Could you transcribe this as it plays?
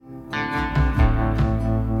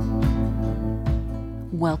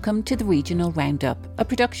Welcome to the Regional Roundup, a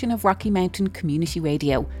production of Rocky Mountain Community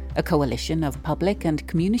Radio, a coalition of public and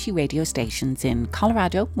community radio stations in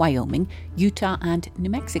Colorado, Wyoming, Utah and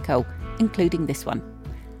New Mexico, including this one.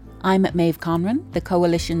 I'm Maeve Conran, the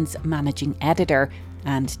coalition's managing editor,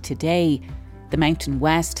 and today, the Mountain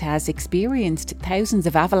West has experienced thousands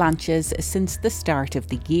of avalanches since the start of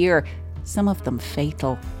the year, some of them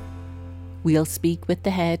fatal. We'll speak with the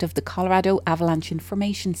head of the Colorado Avalanche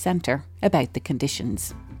Information Center about the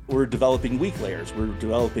conditions. We're developing weak layers. We're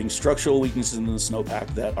developing structural weaknesses in the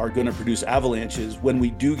snowpack that are going to produce avalanches when we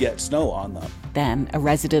do get snow on them. Then a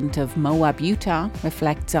resident of Moab, Utah,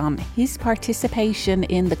 reflects on his participation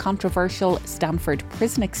in the controversial Stanford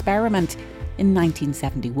Prison Experiment in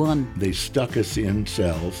 1971. They stuck us in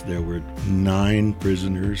cells. There were 9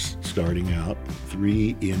 prisoners starting out,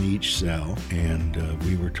 3 in each cell, and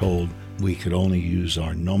we were told we could only use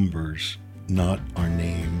our numbers, not our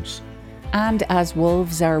names. And as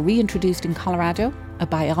wolves are reintroduced in Colorado, a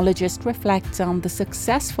biologist reflects on the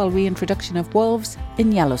successful reintroduction of wolves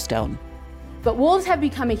in Yellowstone. But wolves have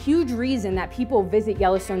become a huge reason that people visit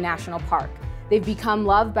Yellowstone National Park. They've become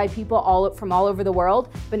loved by people from all over the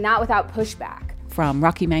world, but not without pushback. From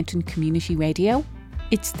Rocky Mountain Community Radio,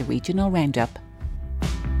 it's the Regional Roundup.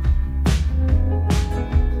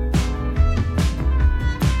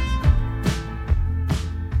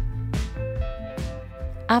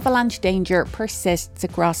 Avalanche danger persists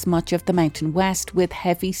across much of the Mountain West, with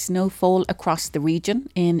heavy snowfall across the region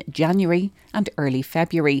in January and early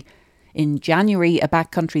February. In January, a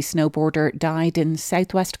backcountry snowboarder died in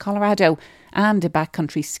southwest Colorado, and a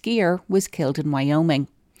backcountry skier was killed in Wyoming.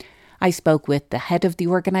 I spoke with the head of the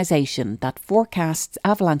organisation that forecasts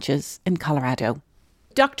avalanches in Colorado.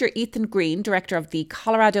 Dr. Ethan Greene, Director of the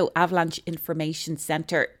Colorado Avalanche Information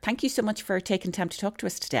Center. Thank you so much for taking time to talk to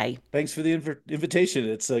us today. Thanks for the invitation.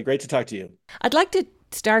 It's great to talk to you. I'd like to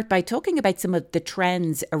start by talking about some of the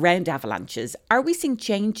trends around avalanches. Are we seeing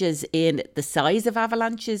changes in the size of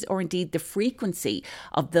avalanches or indeed the frequency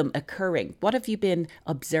of them occurring? What have you been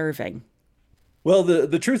observing? Well,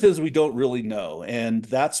 the truth is we don't really know, and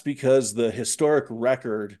that's because the historic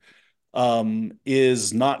record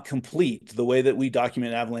is not complete. The way that we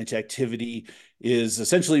document avalanche activity is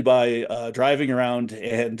essentially by driving around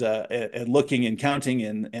and looking and counting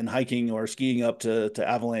and hiking or skiing up to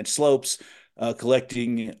avalanche slopes,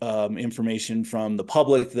 collecting information from the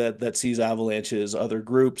public that sees avalanches, other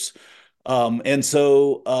groups. And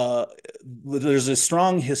so there's a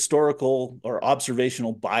strong historical or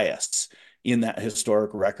observational bias in that historic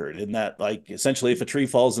record, in that, like, essentially if a tree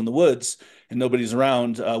falls in the woods and nobody's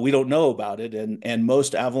around, we don't know about it. And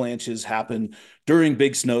most avalanches happen during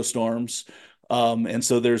big snowstorms. And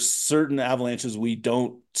so there's certain avalanches we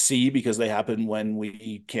don't see because they happen when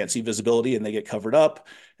we can't see visibility and they get covered up.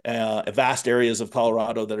 Vast areas of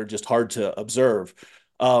Colorado that are just hard to observe.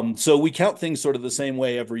 So we count things sort of the same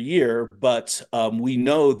way every year, but we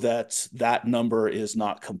know that number is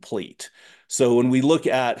not complete. So when we look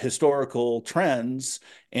at historical trends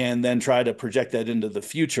and then try to project that into the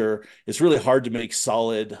future, it's really hard to make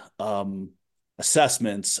solid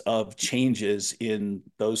assessments of changes in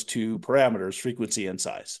those two parameters, frequency and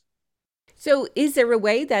size. So is there a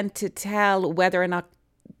way then to tell whether or not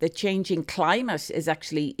the changing climate is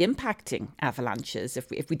actually impacting avalanches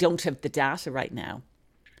if we don't have the data right now?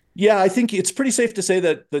 Yeah, I think it's pretty safe to say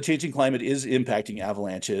that the changing climate is impacting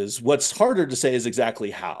avalanches. What's harder to say is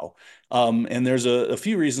exactly how. And there's a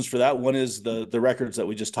few reasons for that. One is the records that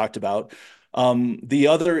we just talked about. The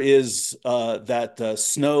other is that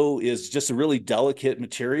snow is just a really delicate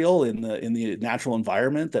material in the natural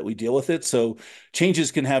environment that we deal with it. So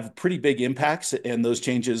changes can have pretty big impacts, and those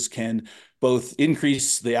changes can both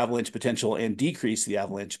increase the avalanche potential and decrease the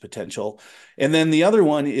avalanche potential. And then the other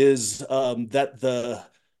one is that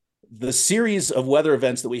the series of weather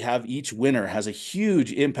events that we have each winter has a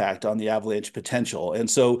huge impact on the avalanche potential. And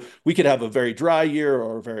so we could have a very dry year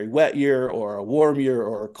or a very wet year or a warm year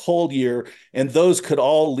or a cold year, and those could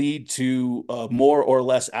all lead to more or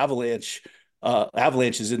less avalanches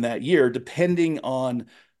in that year, depending on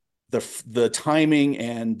the timing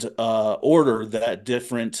and order that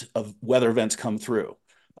different weather events come through.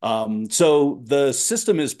 So the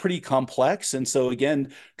system is pretty complex. And so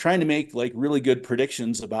again, trying to make really good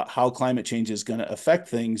predictions about how climate change is going to affect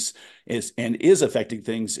things is affecting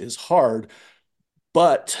things is hard.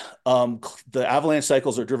 But the avalanche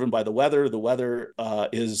cycles are driven by the weather. The weather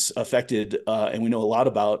is affected, and we know a lot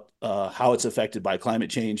about how it's affected by climate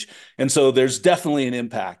change. And so there's definitely an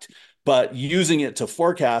impact. But using it to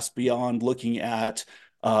forecast beyond looking at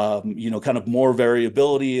kind of more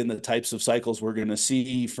variability in the types of cycles we're going to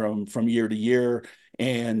see from year to year,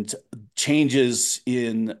 and changes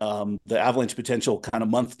in the avalanche potential kind of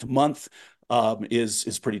month to month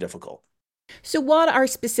is pretty difficult. So what are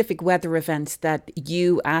specific weather events that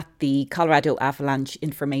you at the Colorado Avalanche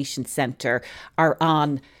Information Center are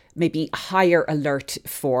on maybe higher alert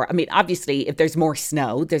for? I mean, obviously, if there's more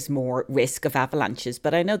snow, there's more risk of avalanches,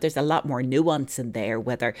 but I know there's a lot more nuance in there,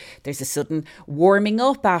 whether there's a sudden warming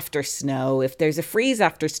up after snow, if there's a freeze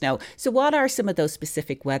after snow. So what are some of those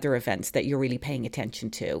specific weather events that you're really paying attention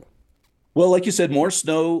to? Well, like you said, more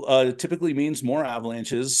snow typically means more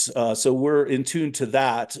avalanches. So we're in tune to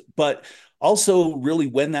that, but also really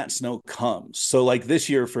when that snow comes. So like this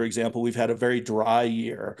year, for example, we've had a very dry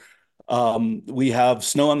year. We have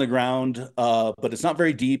snow on the ground, but it's not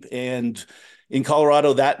very deep. And in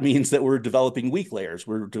Colorado, that means that we're developing weak layers.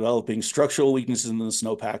 We're developing structural weaknesses in the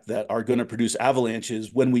snowpack that are going to produce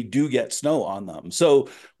avalanches when we do get snow on them. So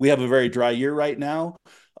we have a very dry year right now.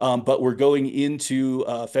 But we're going into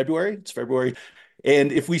February. It's February.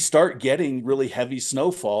 And if we start getting really heavy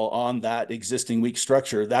snowfall on that existing weak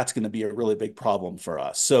structure, that's going to be a really big problem for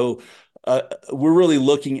us. So we're really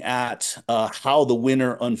looking at how the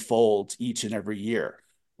winter unfolds each and every year.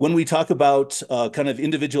 When we talk about kind of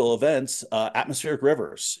individual events, atmospheric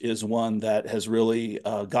rivers is one that has really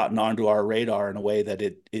gotten onto our radar in a way that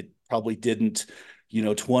it probably didn't,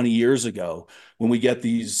 20 years ago, when we get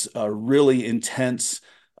these really intense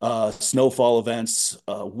snowfall events,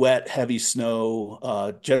 wet, heavy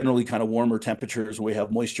snow, generally kind of warmer temperatures where we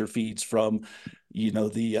have moisture feeds from,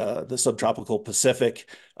 the subtropical Pacific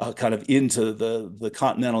kind of into the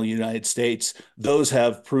continental United States. Those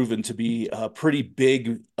have proven to be pretty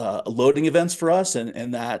big loading events for us,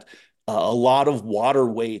 and that a lot of water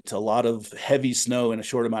weight, a lot of heavy snow in a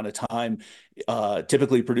short amount of time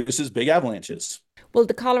typically produces big avalanches. Well,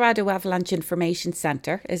 the Colorado Avalanche Information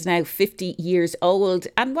Center is now 50 years old.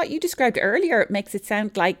 And what you described earlier makes it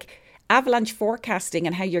sound like avalanche forecasting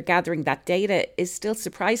and how you're gathering that data is still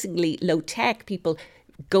surprisingly low tech. People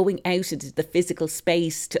going out into the physical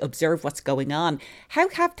space to observe what's going on. How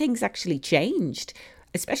have things actually changed,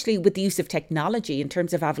 especially with the use of technology in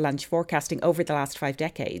terms of avalanche forecasting over the last 5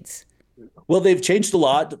 decades? Well, they've changed a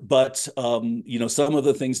lot, but some of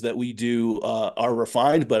the things that we do are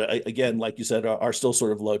refined, but again, like you said, are still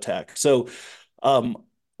sort of low tech. So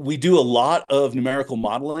we do a lot of numerical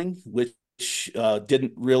modeling, which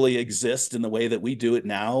didn't really exist in the way that we do it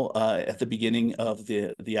now at the beginning of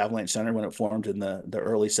the Avalanche Center when it formed in the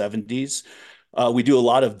early 70s. We do a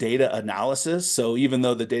lot of data analysis. So even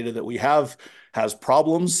though the data that we have has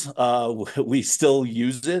problems, we still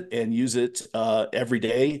use it and use it every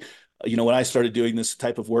day. When I started doing this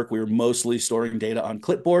type of work, we were mostly storing data on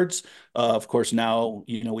clipboards. Of course, now,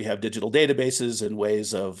 we have digital databases and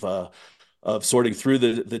ways of sorting through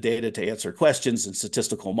the data to answer questions and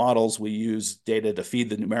statistical models. We use data to feed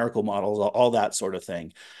the numerical models, all that sort of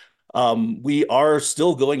thing. We are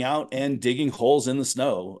still going out and digging holes in the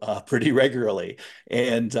snow pretty regularly.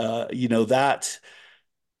 And, that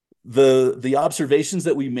the observations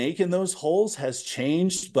that we make in those holes has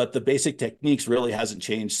changed, but the basic techniques really hasn't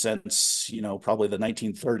changed since, probably the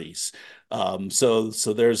 1930s.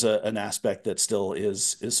 So there's an aspect that still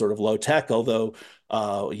is sort of low tech, although,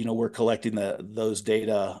 we're collecting those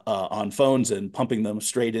data on phones and pumping them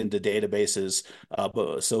straight into databases,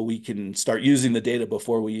 so we can start using the data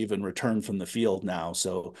before we even return from the field now.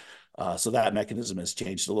 So that mechanism has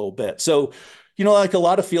changed a little bit. So, like a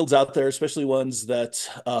lot of fields out there, especially ones that,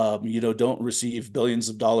 don't receive billions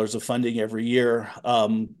of dollars of funding every year,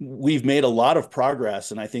 we've made a lot of progress.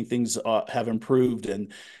 And I think things have improved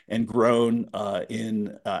and grown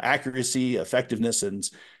in accuracy, effectiveness, and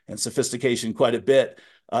sophistication quite a bit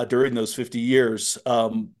during those 50 years.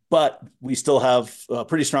 But we still have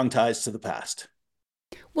pretty strong ties to the past.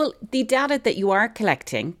 Well, the data that you are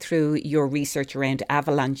collecting through your research around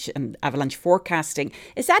avalanche and avalanche forecasting,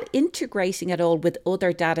 is that integrating at all with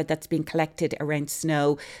other data that's being collected around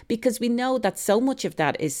snow? Because we know that so much of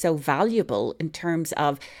that is so valuable in terms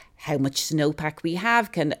of how much snowpack we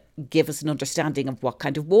have can give us an understanding of what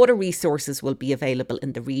kind of water resources will be available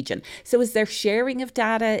in the region. So is there sharing of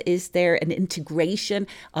data? Is there an integration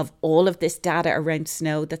of all of this data around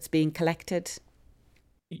snow that's being collected?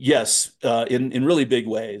 Yes, in really big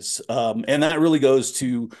ways. And that really goes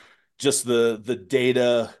to just the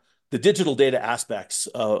data, the digital data aspects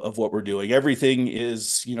of what we're doing. Everything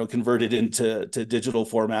is, converted into digital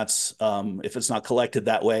formats if it's not collected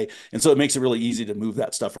that way. And so it makes it really easy to move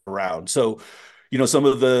that stuff around. So, some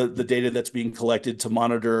of the data that's being collected to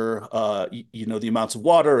monitor, the amounts of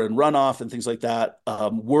water and runoff and things like that,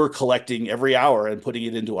 we're collecting every hour and putting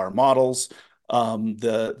it into our models.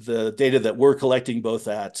 The data that we're collecting, both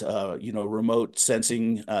at remote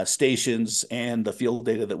sensing stations and the field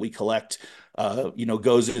data that we collect,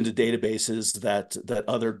 goes into databases that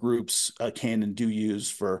other groups can and do use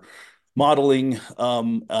for modeling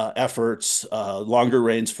efforts, longer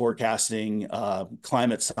range forecasting,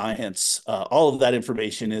 climate science. All of that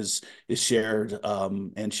information is shared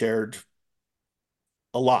and shared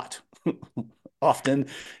a lot, often,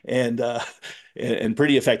 and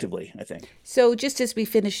pretty effectively, I think. So just as we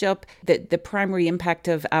finish up, the primary impact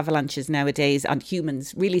of avalanches nowadays on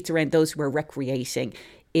humans, really it's around those who are recreating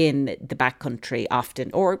in the backcountry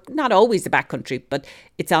often, or not always the backcountry, but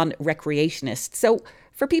it's on recreationists. So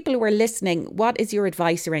for people who are listening, what is your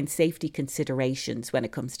advice around safety considerations when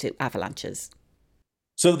it comes to avalanches?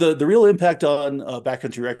 So the real impact on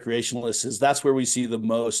backcountry recreationalists is that's where we see the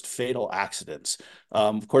most fatal accidents.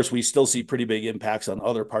 Of course, we still see pretty big impacts on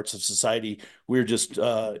other parts of society. We're just,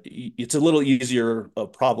 it's a little easier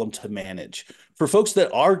problem to manage. For folks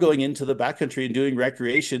that are going into the backcountry and doing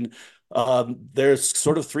recreation, there's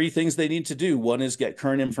sort of three things they need to do. One is get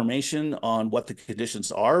current information on what the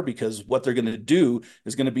conditions are, because what they're going to do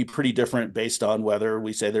is going to be pretty different based on whether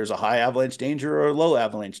we say there's a high avalanche danger or a low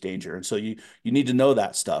avalanche danger. And so you need to know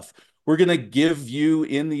that stuff. We're going to give you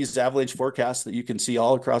in these avalanche forecasts that you can see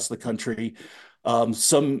all across the country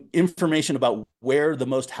some information about where the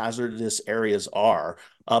most hazardous areas are,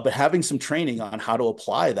 but having some training on how to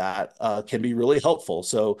apply that can be really helpful.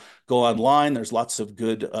 So go online. There's lots of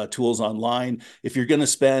good tools online. If you're going to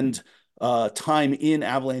spend time in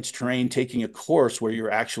avalanche terrain, taking a course where you're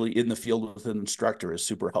actually in the field with an instructor is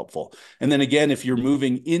super helpful. And then again, if you're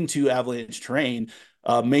moving into avalanche terrain,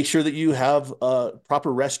 make sure that you have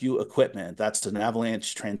proper rescue equipment. That's an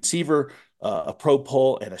avalanche transceiver, a probe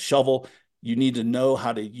pole, and a shovel. You need to know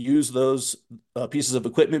how to use those pieces of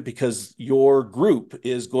equipment, because your group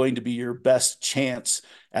is going to be your best chance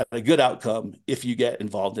at a good outcome if you get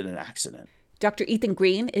involved in an accident. Dr. Ethan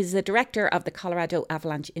Greene is the director of the Colorado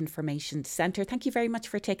Avalanche Information Center. Thank you very much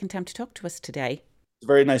for taking time to talk to us today. It's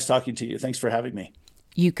very nice talking to you. Thanks for having me.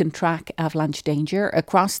 You can track avalanche danger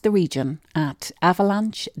across the region at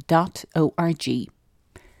avalanche.org.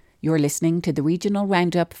 You're listening to the Regional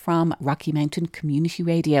Roundup from Rocky Mountain Community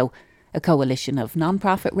Radio, a coalition of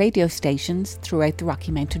non-profit radio stations throughout the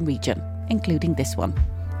Rocky Mountain region, including this one.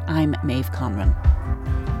 I'm Maeve Conran.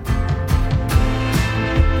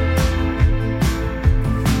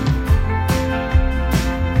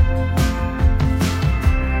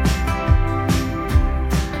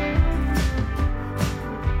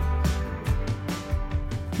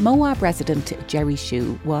 Moab resident Jerry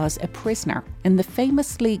Shue was a prisoner in the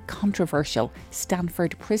famously controversial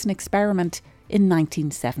Stanford Prison Experiment in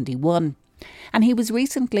 1971, and he was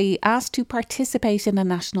recently asked to participate in a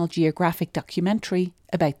National Geographic documentary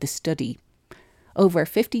about the study. Over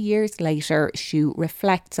 50 years later, Shue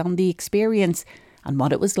reflects on the experience and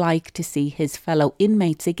what it was like to see his fellow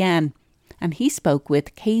inmates again, and he spoke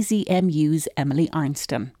with KZMU's Emily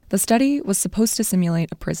Arnston. The study was supposed to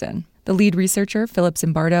simulate a prison. The lead researcher, Philip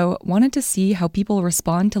Zimbardo, wanted to see how people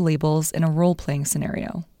respond to labels in a role-playing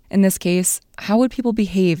scenario. In this case, how would people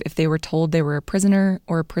behave if they were told they were a prisoner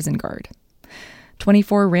or a prison guard?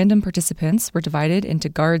 24 random participants were divided into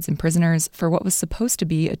guards and prisoners for what was supposed to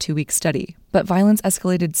be a 2-week study. But violence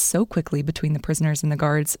escalated so quickly between the prisoners and the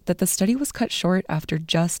guards that the study was cut short after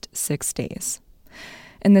just 6 days.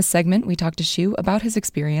 In this segment, we talked to Shue about his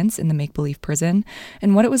experience in the make-believe prison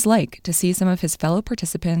and what it was like to see some of his fellow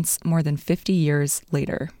participants more than 50 years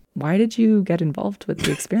later. Why did you get involved with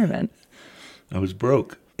the experiment? I was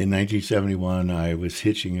broke. In 1971, I was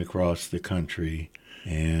hitching across the country,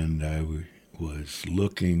 and I was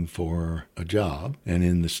looking for a job. And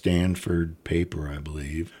in the Stanford paper, I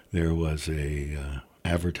believe, there was a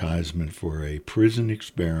advertisement for a prison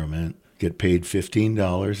experiment, get paid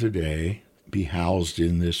 $15 a day, be housed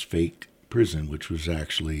in this fake prison, which was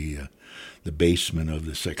actually the basement of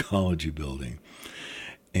the psychology building.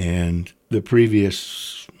 And the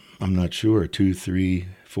previous, I'm not sure, 2, 3,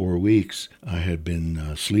 4 weeks, I had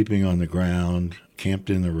been sleeping on the ground, camped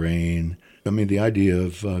in the rain. I mean, the idea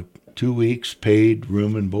of 2 weeks paid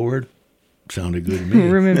room and board sounded good to me.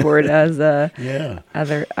 Room and board as yeah,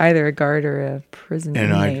 either a guard or a prison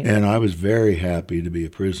inmate. And I was very happy to be a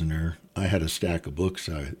prisoner. I had a stack of books.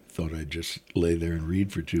 I thought I'd just lay there and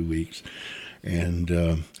read for 2 weeks.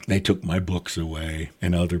 And they took my books away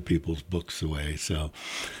and other people's books away. So,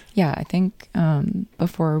 yeah, I think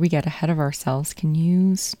before we get ahead of ourselves, can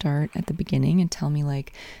you start at the beginning and tell me,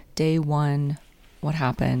 like, day one, what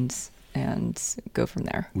happened, and go from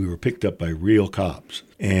there? We were picked up by real cops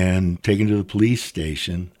and taken to the police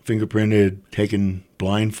station, fingerprinted, taken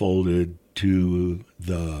blindfolded to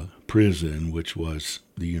the prison, which was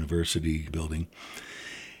the university building.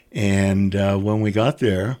 And when we got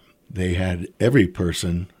there, they had every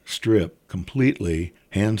person stripped completely,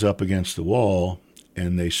 hands up against the wall,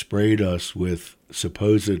 and they sprayed us with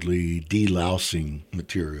supposedly delousing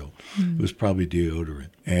material. It was probably deodorant.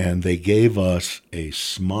 And they gave us a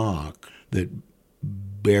smock that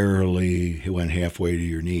barely went halfway to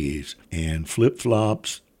your knees, and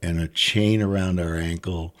flip-flops and a chain around our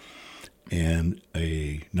ankle and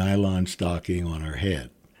a nylon stocking on our head.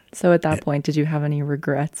 So at that point, did you have any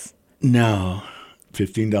regrets? No,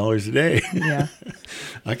 $15 a day. Yeah.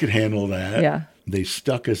 I could handle that. Yeah. They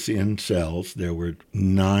stuck us in cells. There were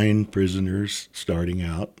 9 prisoners starting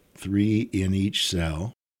out, 3 in each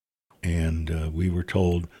cell. And we were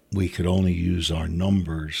told we could only use our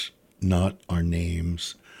numbers, not our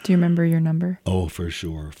names. Do you remember your number? Oh, for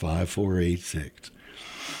sure, 5486.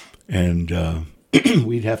 And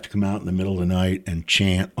we'd have to come out in the middle of the night and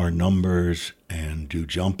chant our numbers and do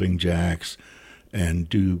jumping jacks and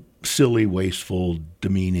do silly, wasteful,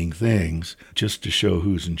 demeaning things just to show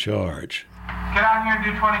who's in charge. Get out here and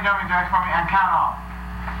do 20 jumping jacks for me and count off.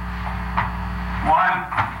 1,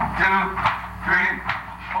 2, 3,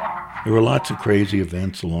 4. There were lots of crazy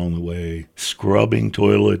events along the way. Scrubbing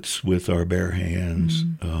toilets with our bare hands,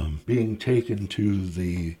 being taken to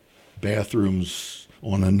the bathrooms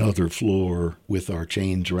on another floor with our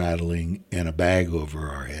chains rattling and a bag over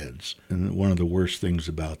our heads. And one of the worst things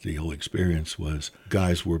about the whole experience was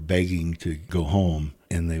guys were begging to go home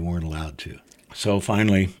and they weren't allowed to. So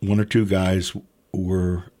finally, 1 or 2 guys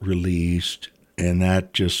were released, and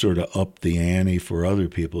that just sort of upped the ante for other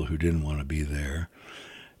people who didn't want to be there.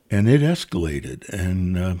 And it escalated,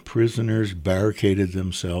 and prisoners barricaded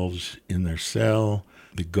themselves in their cell.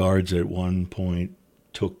 The guards at one point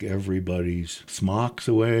took everybody's smocks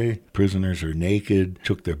away. Prisoners are naked,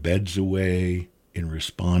 took their beds away in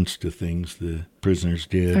response to things the prisoners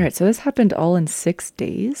did. All right, so this happened all in 6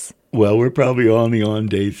 days? Well, we're probably on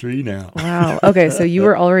day 3 now. Wow. Okay, so you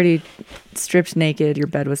were already stripped naked, your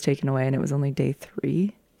bed was taken away, and it was only day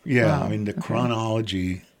 3? Yeah, Wow. I mean, the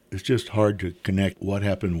chronology, it's just hard to connect what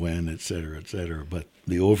happened when, et cetera, but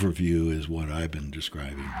the overview is what I've been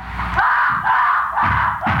describing.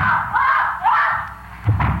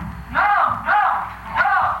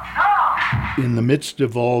 In the midst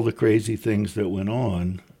of all the crazy things that went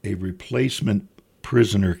on, a replacement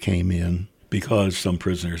prisoner came in because some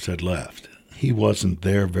prisoners had left. He wasn't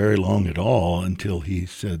there very long at all until he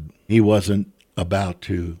said he wasn't about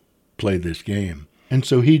to play this game. And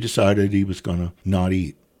so he decided he was going to not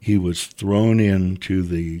eat. He was thrown into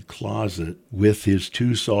the closet with his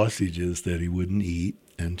 2 sausages that he wouldn't eat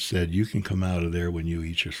and said, "You can come out of there when you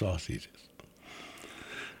eat your sausages."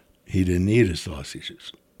 He didn't eat his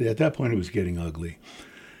sausages. At that point, it was getting ugly.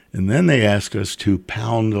 And then they asked us to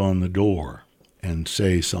pound on the door and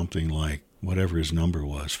say something like, whatever his number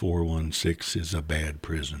was, 416 is a bad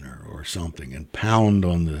prisoner or something, and pound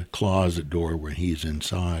on the closet door when he's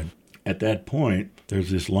inside. At that point, there's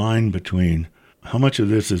this line between how much of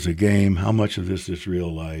this is a game, how much of this is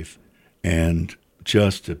real life, and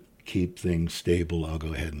just to keep things stable, I'll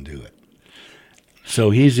go ahead and do it. So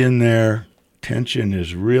he's in there, tension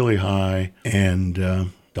is really high,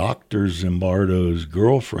 and Dr. Zimbardo's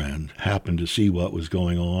girlfriend happened to see what was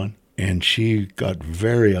going on, and she got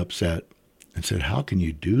very upset and said, "How can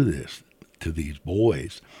you do this to these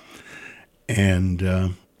boys?" And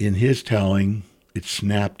in his telling, it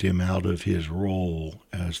snapped him out of his role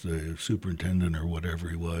as the superintendent or whatever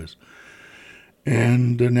he was.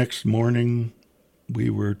 And the next morning, we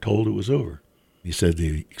were told it was over. He said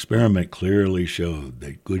the experiment clearly showed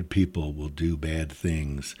that good people will do bad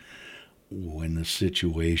things when the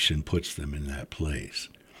situation puts them in that place.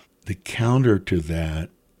 The counter to that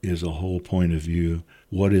is a whole point of view,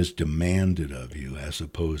 what is demanded of you, as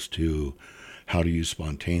opposed to how do you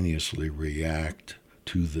spontaneously react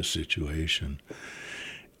to the situation.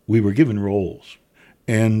 We were given roles,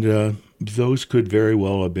 and those could very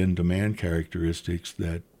well have been demand characteristics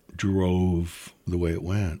that drove the way it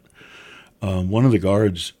went. One of the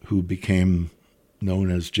guards, who became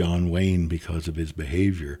known as John Wayne because of his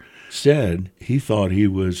behavior, said he thought he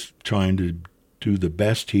was trying to do the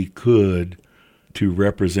best he could to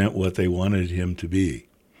represent what they wanted him to be.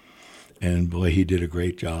 And boy, he did a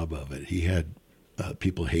great job of it. He had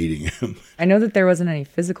people hating him. I know that there wasn't any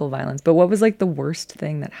physical violence, but what was like the worst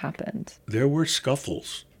thing that happened? There were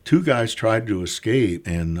scuffles. 2 guys tried to escape,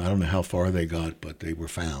 and I don't know how far they got, but they were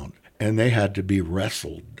found. And they had to be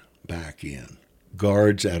wrestled back in.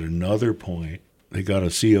 Guards at another point, they got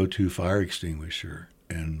a CO2 fire extinguisher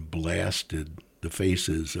and blasted the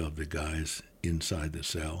faces of the guys inside the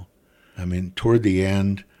cell. I mean, toward the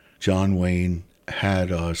end, John Wayne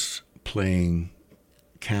had us playing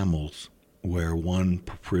camels, where one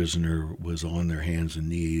prisoner was on their hands and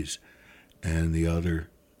knees and the other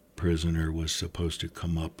prisoner was supposed to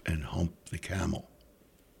come up and hump the camel.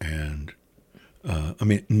 And,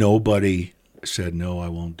 nobody said, no, I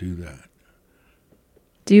won't do that.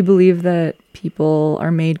 Do you believe that people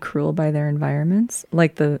are made cruel by their environments,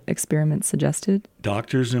 like the experiment suggested?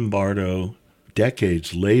 Dr. Zimbardo,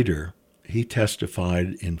 decades later, he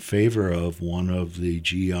testified in favor of one of the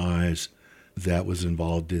GIs that was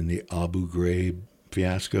involved in the Abu Ghraib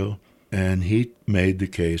fiasco. And he made the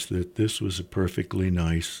case that this was a perfectly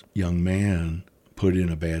nice young man put in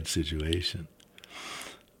a bad situation.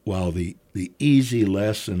 While the easy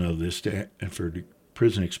lesson of this Stanford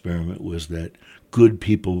Prison Experiment was that good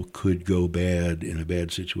people could go bad in a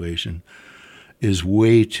bad situation, is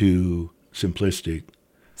way too simplistic.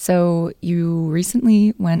 So you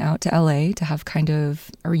recently went out to LA to have kind of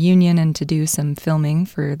a reunion and to do some filming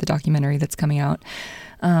for the documentary that's coming out.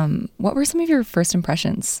 What were some of your first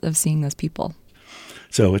impressions of seeing those people?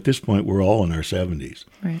 So at this point, we're all in our 70s.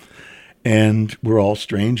 Right. And we're all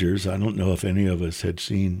strangers. I don't know if any of us had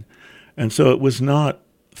seen. And so it was not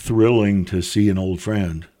thrilling to see an old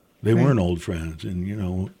friend. They weren't old friends,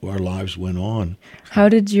 and, our lives went on. How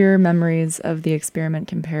did your memories of the experiment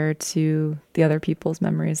compare to the other people's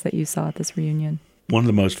memories that you saw at this reunion? One of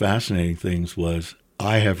the most fascinating things was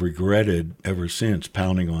I have regretted ever since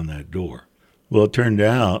pounding on that door. Well, it turned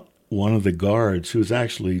out one of the guards, who was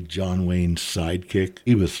actually John Wayne's sidekick,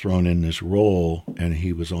 he was thrown in this role, and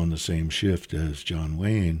he was on the same shift as John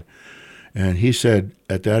Wayne. And he said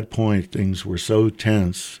at that point things were so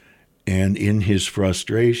tense, and in his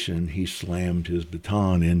frustration, he slammed his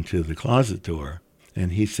baton into the closet door.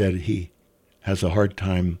 And he said he has a hard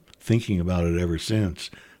time thinking about it ever since.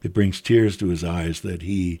 It brings tears to his eyes that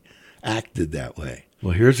he acted that way.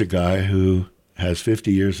 Well, here's a guy who has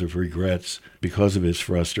 50 years of regrets because of his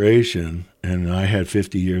frustration, and I had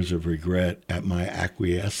 50 years of regret at my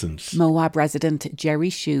acquiescence. Moab resident Jerry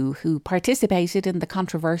Shue, who participated in the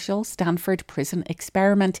controversial Stanford Prison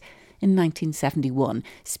Experiment in 1971,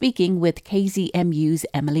 speaking with KZMU's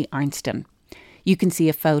Emily Arnston. You can see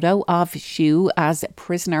a photo of Shue as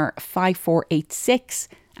prisoner 5486,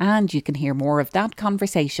 and you can hear more of that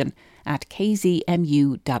conversation at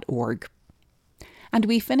kzmu.org. And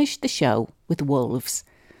we finished the show with wolves.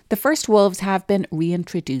 The first wolves have been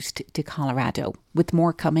reintroduced to Colorado, with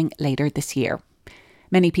more coming later this year.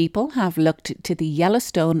 Many people have looked to the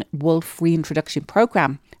Yellowstone Wolf Reintroduction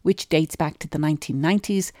Program, which dates back to the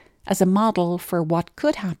 1990s, as a model for what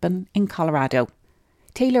could happen in Colorado.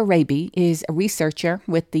 Taylor Raby is a researcher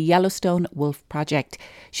with the Yellowstone Wolf Project.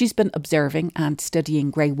 She's been observing and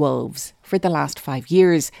studying grey wolves for the last 5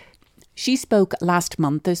 years. She spoke last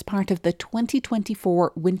month as part of the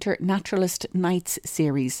 2024 Winter Naturalist Nights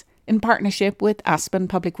series in partnership with Aspen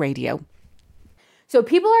Public Radio. So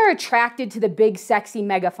people are attracted to the big, sexy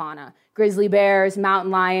megafauna, grizzly bears,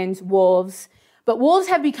 mountain lions, wolves. But wolves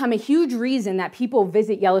have become a huge reason that people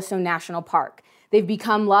visit Yellowstone National Park. They've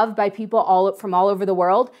become loved by people from all over the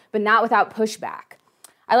world, but not without pushback.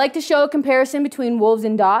 I like to show a comparison between wolves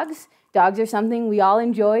and dogs. Dogs are something we all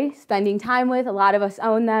enjoy spending time with. A lot of us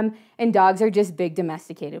own them, and dogs are just big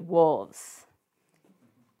domesticated wolves.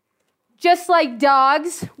 Just like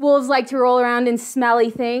dogs, wolves like to roll around in smelly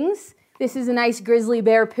things. This is a nice grizzly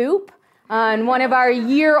bear poop, and one of our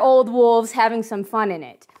year-old wolves having some fun in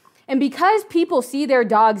it. And because people see their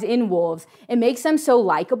dogs in wolves, it makes them so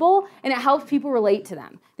likable, and it helps people relate to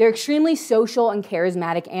them. They're extremely social and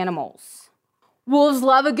charismatic animals. Wolves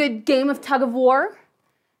love a good game of tug of war.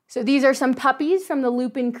 So these are some puppies from the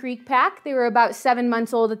Lupin Creek pack. They were about 7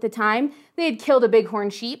 months old at the time. They had killed a bighorn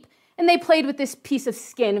sheep, and they played with this piece of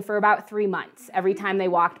skin for about 3 months every time they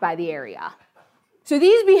walked by the area. So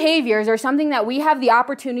these behaviors are something that we have the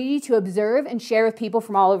opportunity to observe and share with people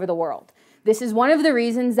from all over the world. This is one of the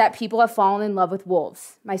reasons that people have fallen in love with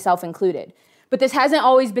wolves, myself included. But this hasn't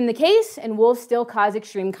always been the case, and wolves still cause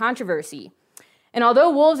extreme controversy. And although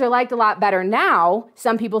wolves are liked a lot better now,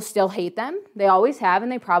 some people still hate them. They always have,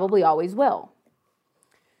 and they probably always will.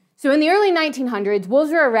 So in the early 1900s,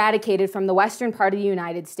 wolves were eradicated from the western part of the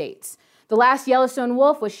United States. The last Yellowstone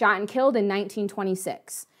wolf was shot and killed in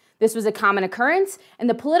 1926. This was a common occurrence, and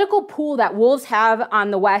the political pool that wolves have on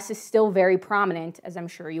the West is still very prominent, as I'm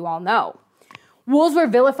sure you all know. Wolves were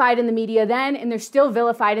vilified in the media then, and they're still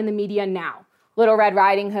vilified in the media now. Little Red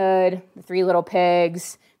Riding Hood, the Three Little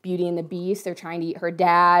Pigs, Beauty and the Beast, they're trying to eat her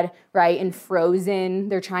dad, right? And Frozen,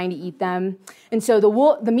 they're trying to eat them. And so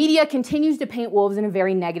the media continues to paint wolves in a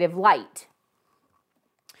very negative light.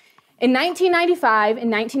 In 1995 and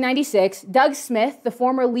 1996, Doug Smith, the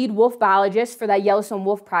former lead wolf biologist for that Yellowstone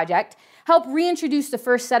Wolf Project, helped reintroduce the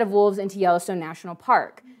first set of wolves into Yellowstone National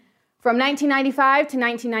Park. From 1995 to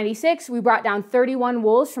 1996, we brought down 31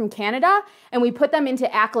 wolves from Canada, and we put them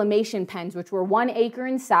into acclimation pens, which were 1 acre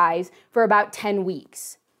in size, for about 10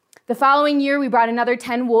 weeks. The following year, we brought another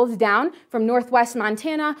 10 wolves down from northwest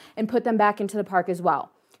Montana and put them back into the park as well.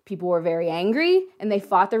 People were very angry, and they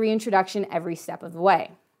fought the reintroduction every step of the way.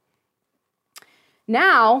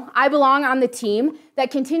 Now, I belong on the team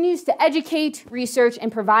that continues to educate, research, and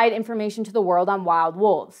provide information to the world on wild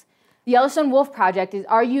wolves. The Yellowstone Wolf Project is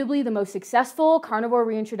arguably the most successful carnivore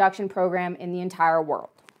reintroduction program in the entire world.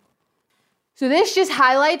 So this just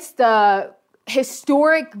highlights the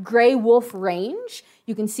historic gray wolf range.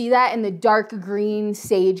 You can see that in the dark green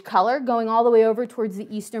sage color going all the way over towards the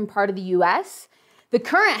eastern part of the US. The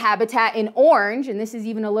current habitat in orange, and this is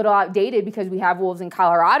even a little outdated because we have wolves in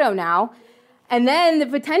Colorado now, and then the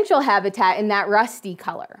potential habitat in that rusty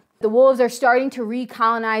color. The wolves are starting to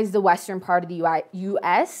recolonize the western part of the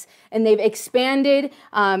U.S., and they've expanded,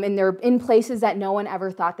 and they're in places that no one ever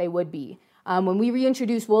thought they would be. When we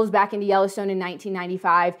reintroduced wolves back into Yellowstone in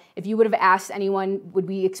 1995, if you would have asked anyone, would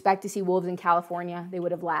we expect to see wolves in California, they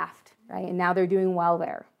would have laughed, right? And now they're doing well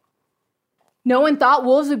there. No one thought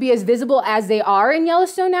wolves would be as visible as they are in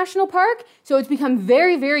Yellowstone National Park, so it's become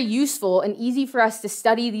very, very useful and easy for us to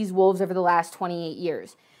study these wolves over the last 28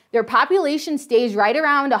 years. Their population stays right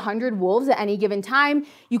around 100 wolves at any given time.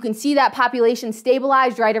 You can see that population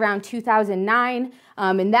stabilized right around 2009,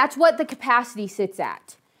 and that's what the capacity sits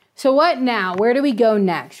at. So what now? Where do we go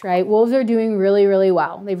next, right? Wolves are doing really, really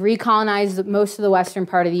well. They've recolonized most of the western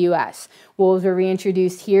part of the U.S. Wolves were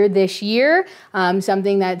reintroduced here this year,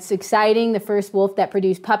 something that's exciting. The first wolf that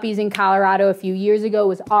produced puppies in Colorado a few years ago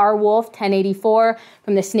was our wolf, 1084,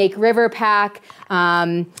 from the Snake River Pack.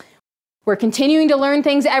 We're continuing to learn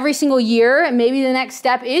things every single year, and maybe the next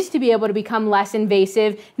step is to be able to become less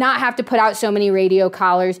invasive, not have to put out so many radio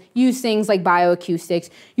collars, use things like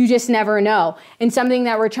bioacoustics. You just never know. And something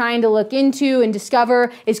that we're trying to look into and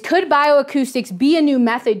discover is, could bioacoustics be a new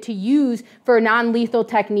method to use for non-lethal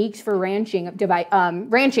techniques for ranching,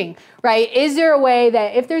 right? Is there a way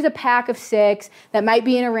that if there's a pack of 6 that might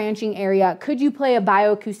be in a ranching area, could you play a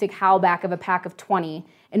bioacoustic howl back of a pack of 20?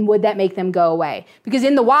 And would that make them go away? Because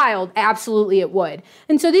in the wild, absolutely it would.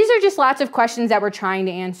 And so these are just lots of questions that we're trying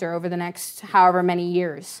to answer over the next however many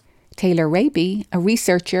years. Taylor Raby, a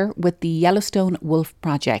researcher with the Yellowstone Wolf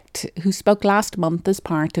Project, who spoke last month as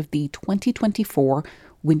part of the 2024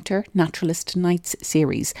 Winter Naturalist Nights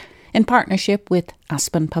series in partnership with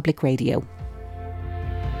Aspen Public Radio.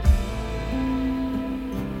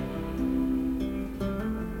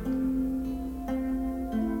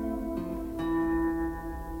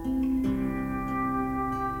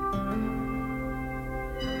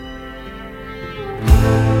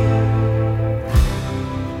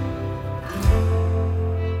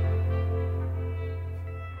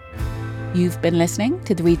 You've been listening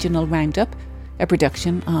to the Regional Roundup, a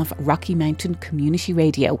production of Rocky Mountain Community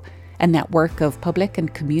Radio, a network of public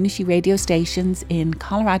and community radio stations in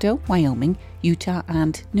Colorado, Wyoming, Utah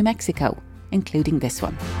and New Mexico, including this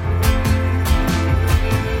one.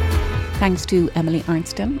 Thanks to Emily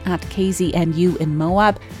Arnston at KZNU in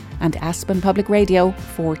Moab and Aspen Public Radio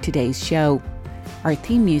for today's show. Our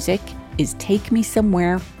theme music is Take Me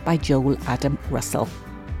Somewhere by Joel Adam Russell.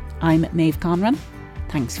 I'm Maeve Conran.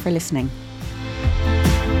 Thanks for listening.